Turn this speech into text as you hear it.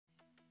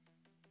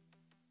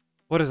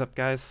What is up,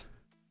 guys?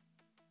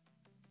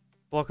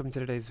 Welcome to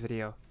today's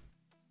video.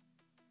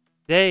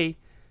 Today,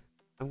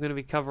 I'm going to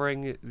be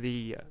covering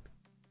the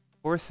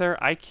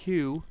Corsair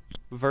ICUE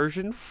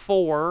version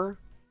 4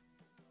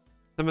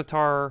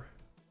 Scimitar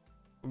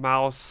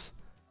mouse,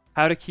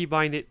 how to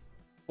keybind it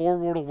for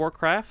World of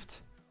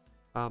Warcraft.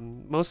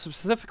 Most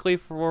specifically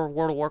for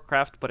World of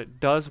Warcraft, but it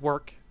does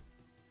work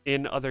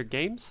in other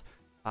games.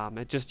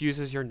 It just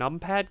uses your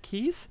numpad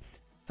keys.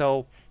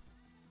 So,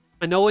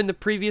 I know in the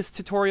previous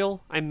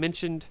tutorial I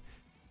mentioned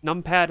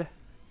numlock,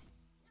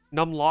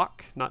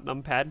 not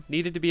numpad,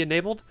 needed to be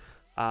enabled.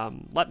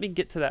 Let me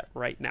get to that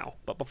right now.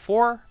 But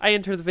before I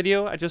enter the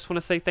video, I just want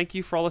to say thank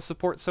you for all the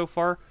support so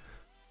far.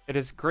 It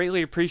is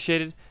greatly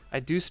appreciated.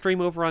 I do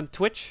stream over on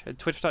Twitch at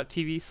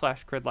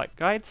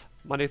twitch.tv/gridlightguides,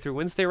 Monday through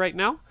Wednesday right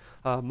now.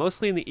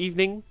 Mostly in the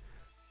evening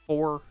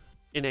for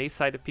NA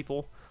side of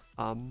people.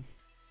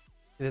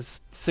 It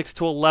is 6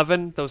 to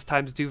 11. Those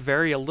times do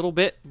vary a little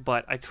bit,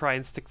 but I try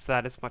and stick to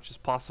that as much as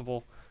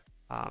possible.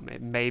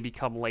 It may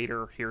become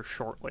later here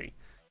shortly.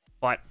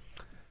 But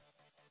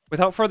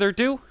without further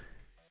ado,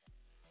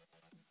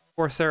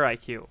 Corsair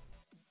ICUE.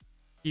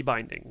 Key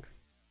binding.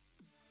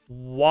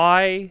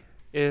 Why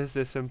is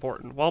this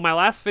important? Well, my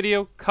last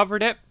video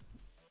covered it,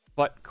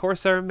 but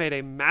Corsair made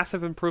a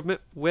massive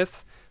improvement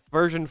with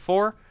version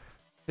 4.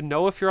 To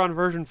know if you're on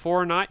version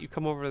 4 or not, you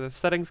come over to the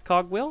settings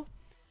cogwheel,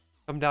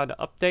 come down to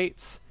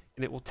updates,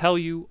 and it will tell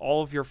you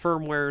all of your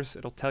firmwares.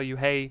 It'll tell you,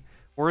 hey,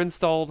 we're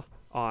installed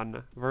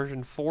on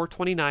version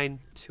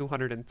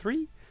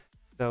 4.29.203.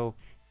 So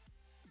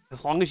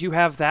as long as you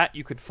have that,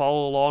 you could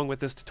follow along with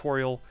this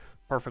tutorial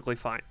perfectly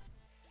fine.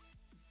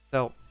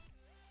 So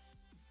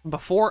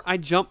before I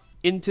jump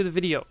into the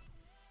video,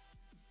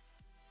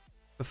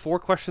 before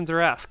questions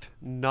are asked,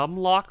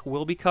 numlock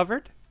will be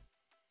covered.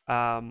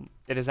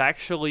 It is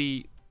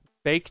actually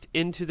baked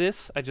into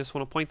this. I just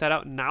want to point that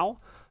out now.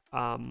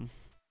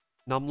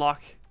 Numlock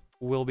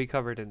will be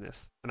covered in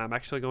this, and I'm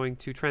actually going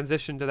to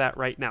transition to that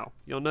right now.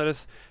 You'll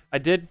notice I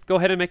did go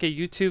ahead and make a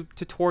YouTube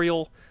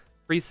tutorial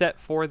preset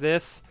for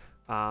this.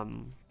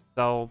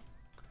 So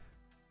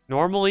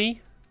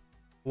normally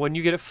when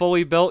you get it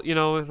fully built, you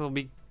know, it'll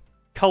be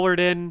colored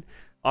in.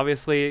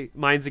 Obviously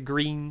mine's a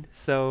green,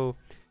 so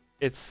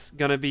it's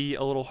gonna be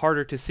a little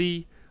harder to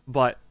see,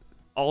 but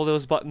all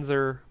those buttons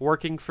are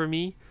working for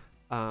me.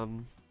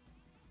 You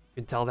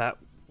can tell that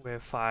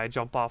if I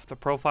jump off the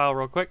profile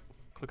real quick,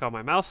 click on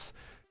my mouse.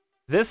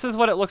 This is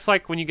what it looks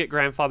like when you get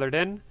grandfathered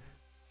in.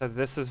 So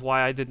this is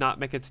why I did not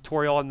make a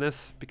tutorial on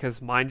this,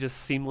 because mine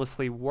just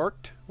seamlessly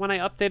worked when I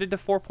updated to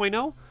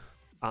 4.0.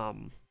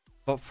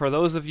 But for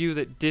those of you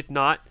that did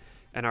not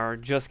and are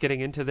just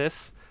getting into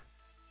this,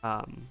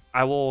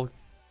 I will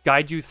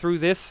guide you through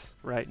this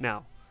right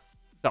now.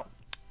 So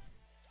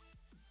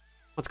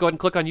let's go ahead and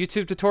click on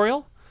YouTube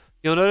tutorial.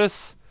 You'll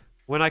notice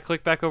when I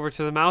click back over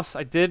to the mouse,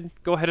 I did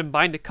go ahead and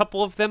bind a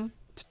couple of them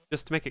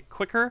just to make it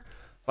quicker,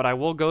 but I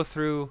will go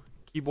through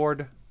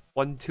keyboard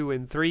 1, 2,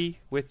 and 3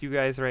 with you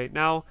guys right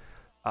now.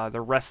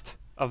 The rest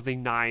of the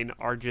 9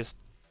 are just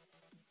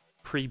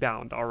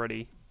pre-bound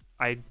already.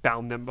 I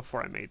bound them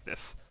before I made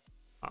this.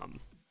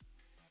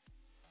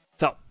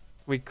 So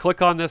we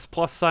click on this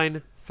plus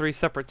sign 3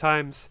 separate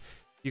times.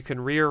 You can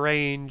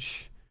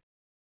rearrange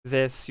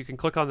this. You can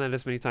click on that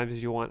as many times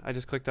as you want. I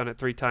just clicked on it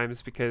 3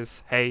 times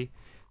because, hey,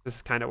 this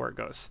is kind of where it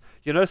goes.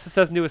 You'll notice it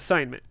says new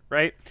assignment,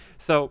 right?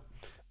 So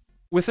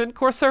within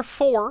Corsair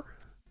 4,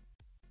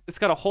 it's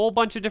got a whole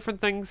bunch of different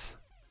things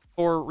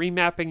for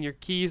remapping your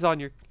keys on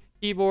your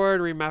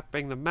keyboard,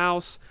 remapping the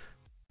mouse.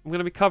 I'm going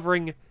to be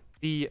covering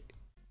the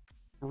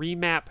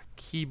remap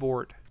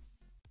keyboard.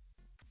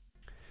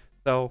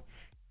 So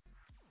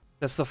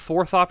that's the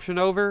 4th option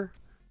over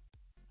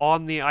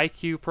on the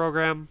ICUE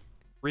program.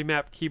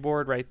 Remap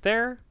keyboard right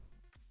there.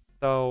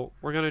 So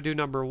we're going to do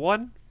number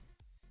 1.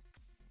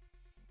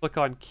 Click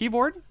on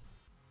keyboard,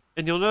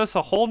 and you'll notice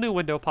a whole new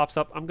window pops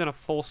up. I'm going to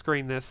full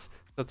screen this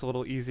so it's a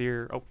little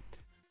easier. Oh,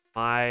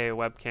 my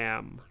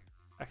webcam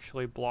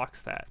actually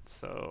blocks that,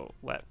 so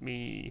let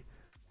me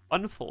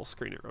unfull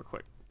screen it real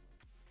quick.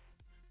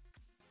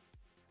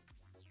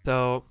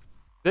 So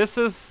this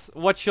is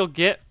what you'll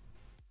get.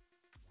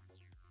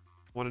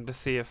 Wanted to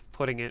see if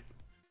putting it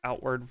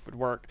outward would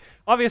work.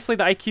 Obviously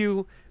the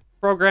ICUE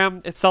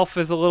program itself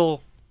is a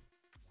little,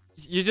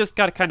 you just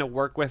got to kind of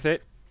work with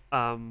it.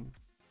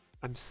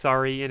 I'm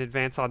sorry in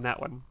advance on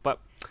that one, but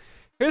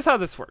here's how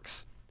this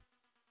works.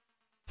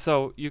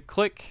 So you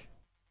click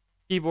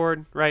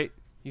keyboard, right?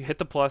 You hit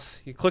the plus,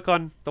 you click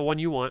on the one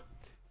you want,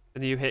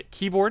 and then you hit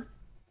keyboard.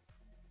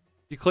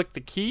 You click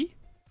the key.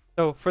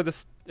 So for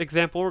this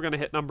example, we're going to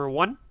hit number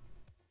 1,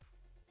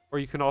 or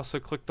you can also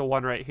click the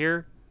 1 right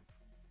here.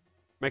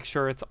 Make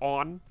sure it's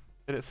on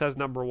and it says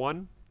number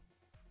 1.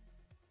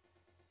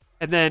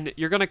 And then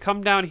you're going to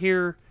come down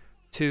here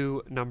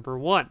to number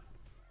 1.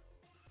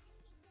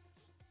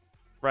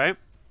 Right?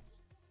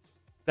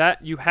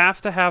 That you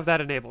have to have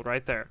that enabled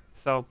right there.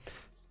 So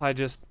I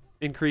just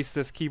increase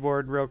this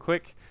keyboard real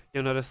quick.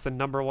 You'll notice the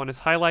number 1 is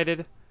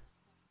highlighted.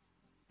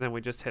 Then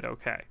we just hit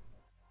OK.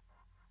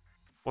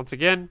 Once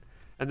again,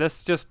 and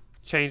this just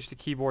change to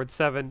keyboard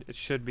 7, it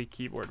should be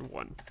keyboard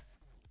 1.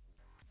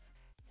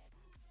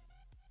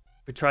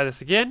 We try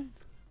this again.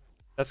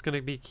 That's going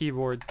to be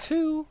keyboard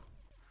 2.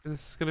 And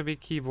this is going to be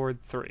keyboard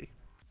 3.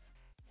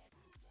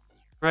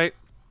 Right?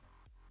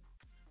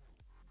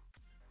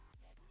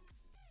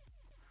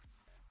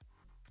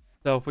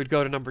 So if we'd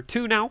go to number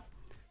 2 now,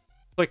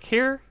 click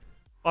here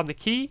on the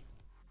key.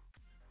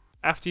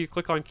 After you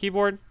click on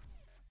keyboard,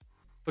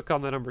 click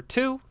on the number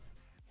 2,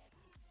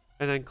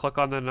 and then click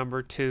on the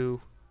number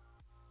 2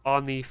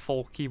 on the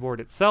full keyboard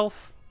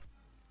itself.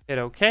 Hit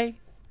OK.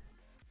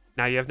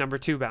 Now you have number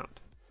 2 bound.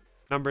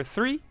 Number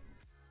 3,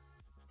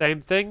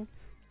 same thing,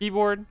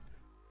 keyboard.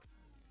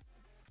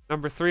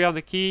 Number 3 on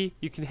the key,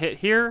 you can hit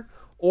here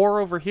or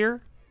over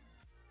here.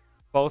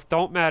 Both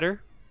don't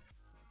matter.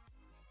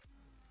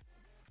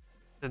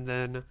 And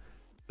then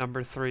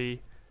number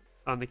 3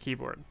 on the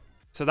keyboard.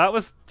 So that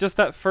was just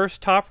that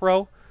first top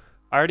row.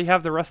 I already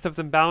have the rest of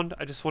them bound.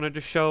 I just wanted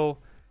to show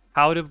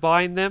how to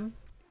bind them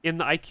in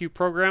the ICUE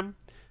program.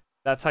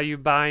 That's how you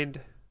bind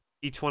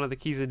each one of the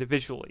keys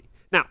individually.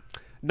 Now,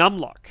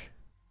 numlock.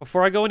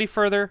 Before I go any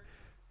further,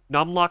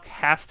 numlock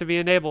has to be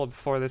enabled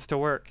for this to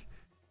work.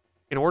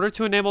 In order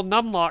to enable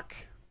numlock,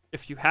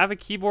 if you have a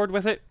keyboard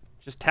with it,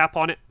 just tap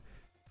on it.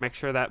 Make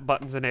sure that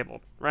button's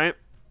enabled, right?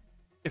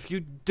 If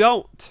you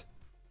don't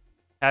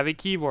have a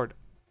keyboard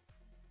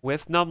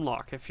with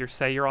numlock, if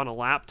you're on a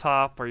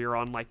laptop or you're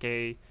on like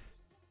a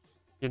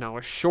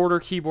shorter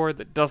keyboard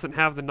that doesn't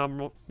have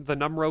the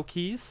numro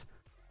keys,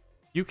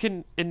 you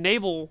can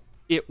enable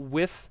it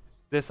with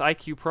this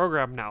ICUE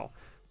program now.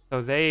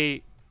 So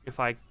if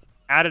I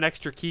add an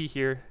extra key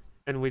here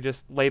and we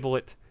just label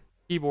it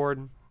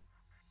keyboard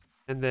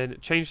and then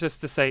change this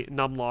to say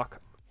numlock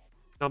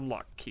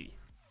key,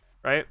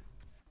 right?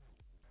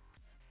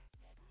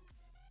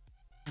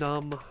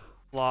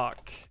 Numlock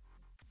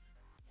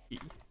key.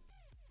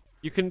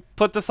 You can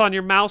put this on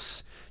your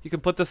mouse, you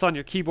can put this on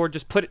your keyboard,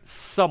 just put it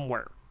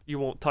somewhere. You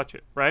won't touch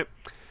it, right?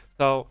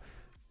 So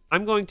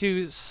I'm going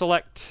to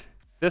select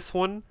this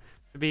one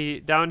to be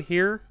down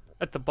here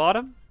at the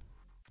bottom.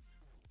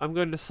 I'm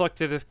going to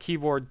select it as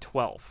keyboard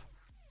 12,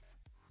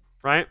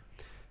 right?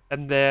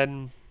 And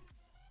then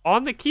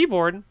on the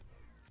keyboard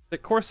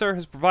that Corsair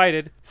has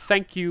provided,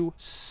 thank you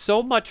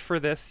so much for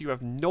this. You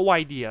have no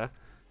idea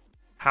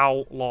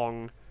how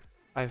long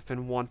I've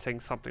been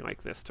wanting something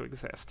like this to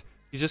exist.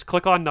 You just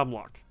click on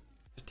numlock.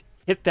 Just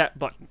hit that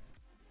button,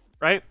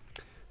 right?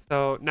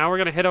 So now we're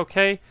going to hit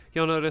OK.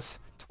 You'll notice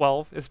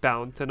 12 is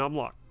bound to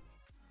numlock.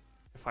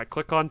 If I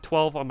click on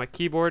 12 on my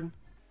keyboard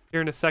here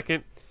in a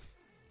second,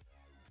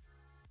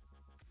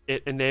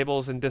 it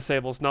enables and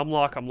disables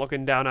numlock. I'm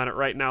looking down at it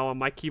right now on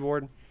my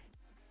keyboard.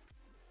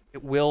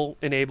 It will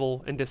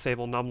enable and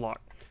disable numlock.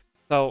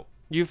 So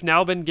you've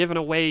now been given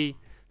a way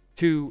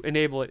to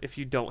enable it if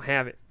you don't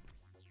have it.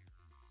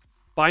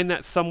 Find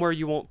that somewhere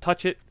you won't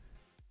touch it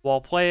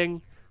while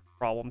playing,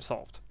 problem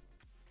solved.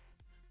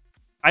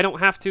 I don't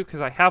have to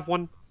because I have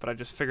one, but I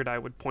just figured I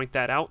would point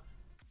that out.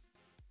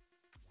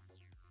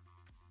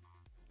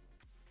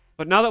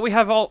 But now that we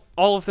have all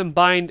of them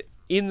bind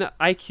in the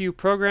ICUE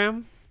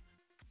program,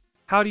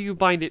 how do you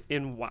bind it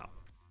in WoW?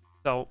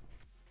 So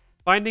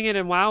binding it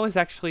in WoW is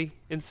actually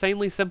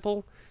insanely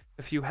simple.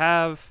 If you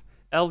have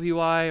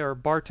LVUI or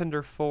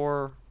Bartender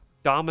 4,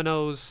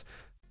 Dominoes,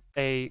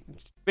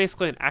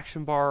 basically an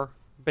action bar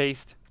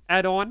based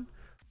add-on,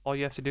 all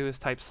you have to do is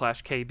type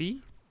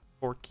 /KB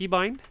for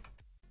keybind,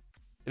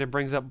 and it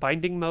brings up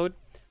binding mode.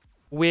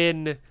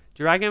 When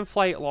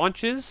Dragonflight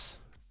launches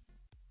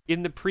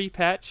in the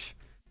pre-patch,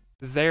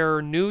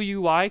 their new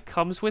UI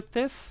comes with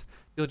this.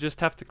 You'll just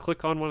have to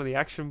click on one of the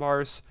action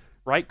bars,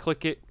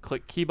 right-click it,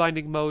 click key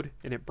binding mode,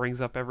 and it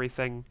brings up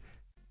everything.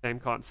 Same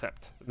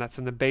concept. And that's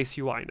in the base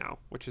UI now,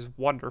 which is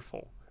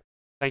wonderful.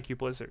 Thank you,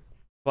 Blizzard.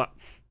 But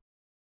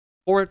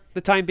for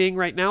the time being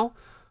right now,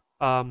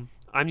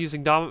 I'm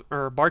using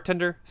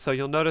Bartender, so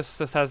you'll notice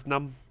this has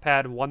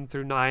numpad 1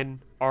 through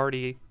 9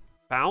 already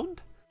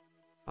bound.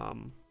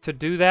 To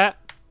do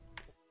that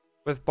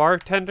with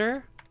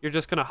Bartender, you're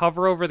just going to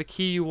hover over the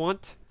key you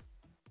want.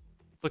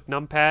 Click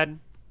numpad,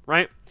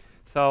 right?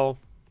 So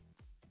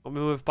let me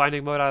move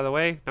binding mode out of the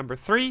way. Number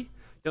 3,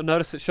 you'll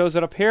notice it shows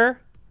it up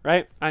here,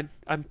 right?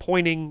 I'm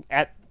pointing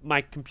at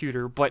my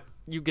computer, but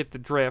you get the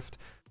drift.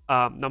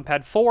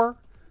 Numpad 4,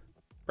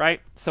 right?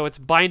 So it's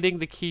binding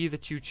the key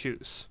that you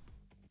choose.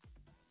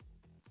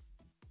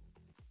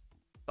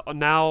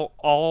 Now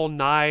all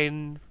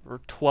 9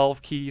 or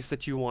 12 keys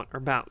that you want are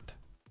bound.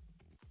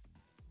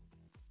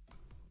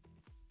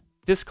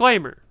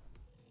 Disclaimer: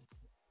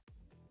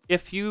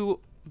 if you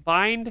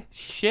bind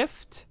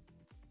Shift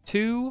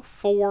 2,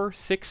 4,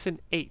 6, and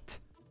 8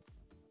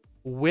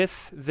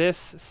 with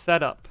this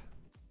setup,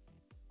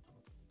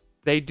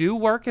 they do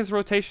work as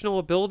rotational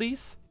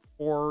abilities,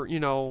 or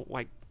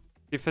like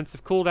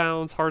defensive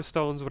cooldowns,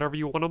 hearthstones, whatever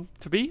you want them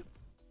to be.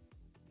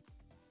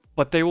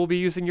 But they will be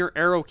using your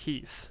arrow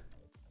keys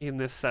in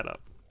this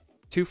setup.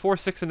 2, 4,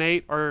 6, and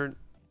 8 are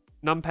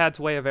numpad's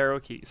way of arrow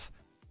keys.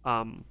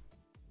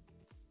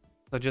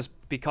 So just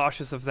be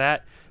cautious of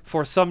that.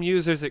 For some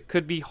users, it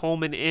could be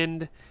home and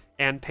end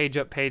and page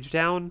up, page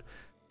down.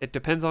 It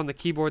depends on the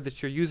keyboard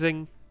that you're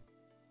using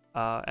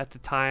at the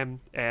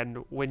time. And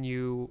when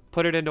you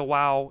put it into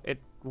WoW, it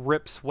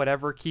rips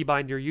whatever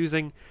keybind you're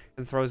using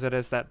and throws it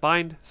as that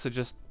bind. So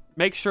just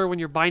make sure when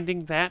you're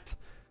binding that,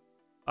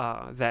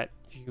 that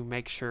you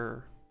make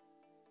sure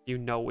you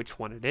know which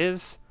one it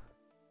is.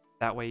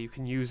 That way you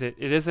can use it.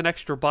 It is an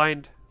extra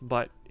bind,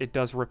 but it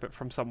does rip it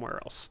from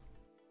somewhere else.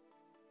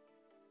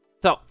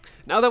 So,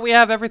 now that we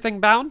have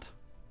everything bound,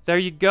 there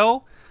you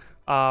go.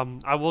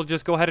 I will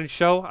just go ahead and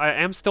show. I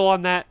am still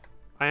on that.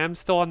 I am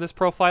still on this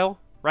profile,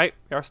 right?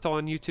 We are still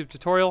on YouTube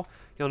tutorial.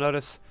 You'll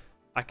notice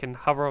I can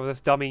hover over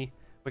this dummy.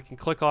 We can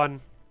click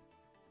on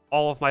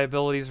all of my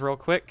abilities real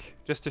quick,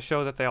 just to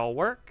show that they all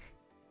work.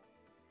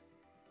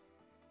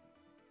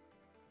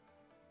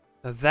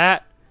 So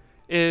that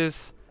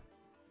is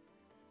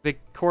the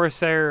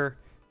Corsair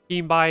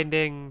key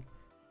binding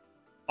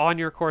on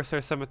your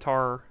Corsair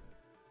Scimitar.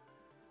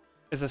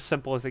 Is as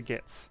simple as it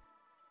gets.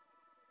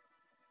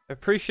 I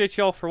appreciate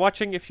you all for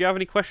watching. If you have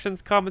any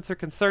questions, comments, or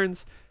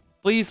concerns,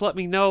 please let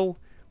me know.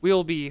 We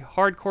will be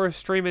hardcore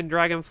streaming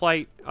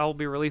Dragonflight. I will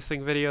be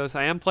releasing videos.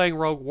 I am playing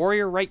Rogue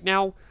Warrior right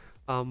now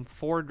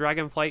for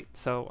Dragonflight,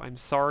 so I'm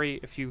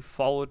sorry if you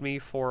followed me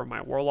for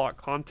my Warlock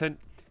content.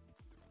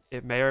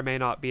 It may or may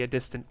not be a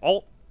distant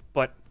alt,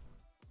 but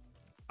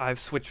I've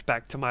switched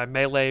back to my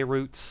melee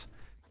roots.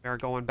 We are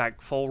going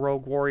back full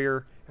Rogue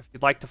Warrior. If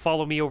you'd like to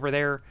follow me over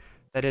there,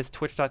 that is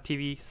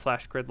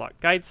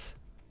twitch.tv/gridlockguides.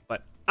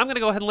 But I'm going to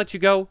go ahead and let you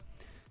go.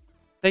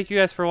 Thank you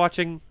guys for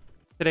watching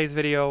today's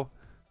video.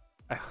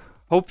 I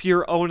hope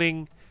you're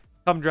owning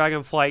Come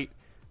Dragonflight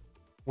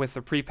with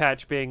the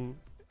pre-patch being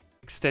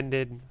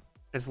extended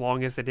as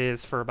long as it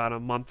is for about a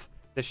month.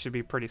 This should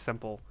be pretty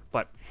simple.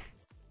 But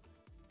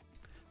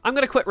I'm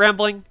going to quit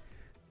rambling.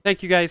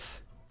 Thank you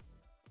guys,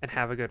 and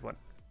have a good one.